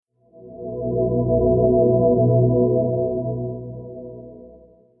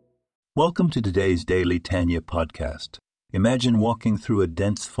Welcome to today's Daily Tanya podcast. Imagine walking through a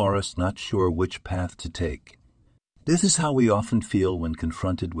dense forest not sure which path to take. This is how we often feel when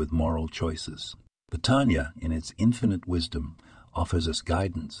confronted with moral choices. But Tanya, in its infinite wisdom, offers us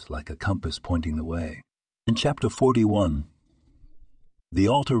guidance like a compass pointing the way. In chapter 41, the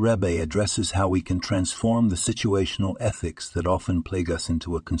altar Rabbi addresses how we can transform the situational ethics that often plague us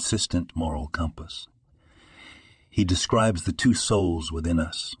into a consistent moral compass. He describes the two souls within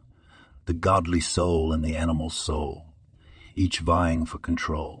us, the godly soul and the animal soul, each vying for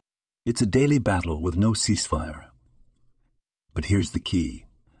control. It's a daily battle with no ceasefire. But here's the key.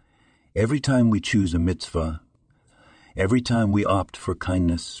 Every time we choose a mitzvah, every time we opt for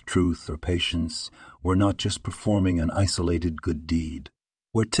kindness, truth, or patience, we're not just performing an isolated good deed.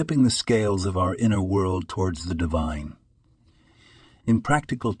 We're tipping the scales of our inner world towards the divine. In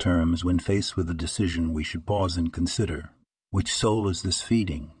practical terms, when faced with a decision, we should pause and consider, which soul is this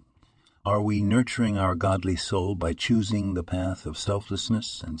feeding? Are we nurturing our godly soul by choosing the path of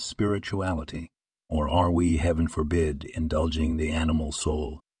selflessness and spirituality? Or are we, heaven forbid, indulging the animal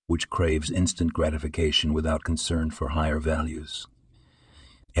soul, which craves instant gratification without concern for higher values?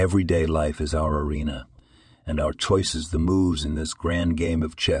 Everyday life is our arena, and our choices the moves in this grand game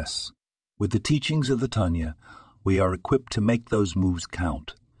of chess. With the teachings of the Tanya, we are equipped to make those moves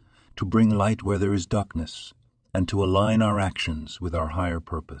count, to bring light where there is darkness, and to align our actions with our higher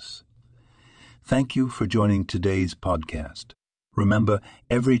purpose. Thank you for joining today's podcast. Remember,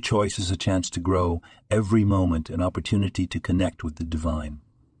 every choice is a chance to grow, every moment an opportunity to connect with the divine.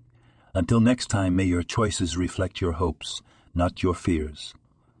 Until next time, may your choices reflect your hopes, not your fears.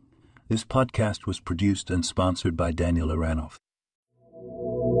 This podcast was produced and sponsored by Daniel Aranoff.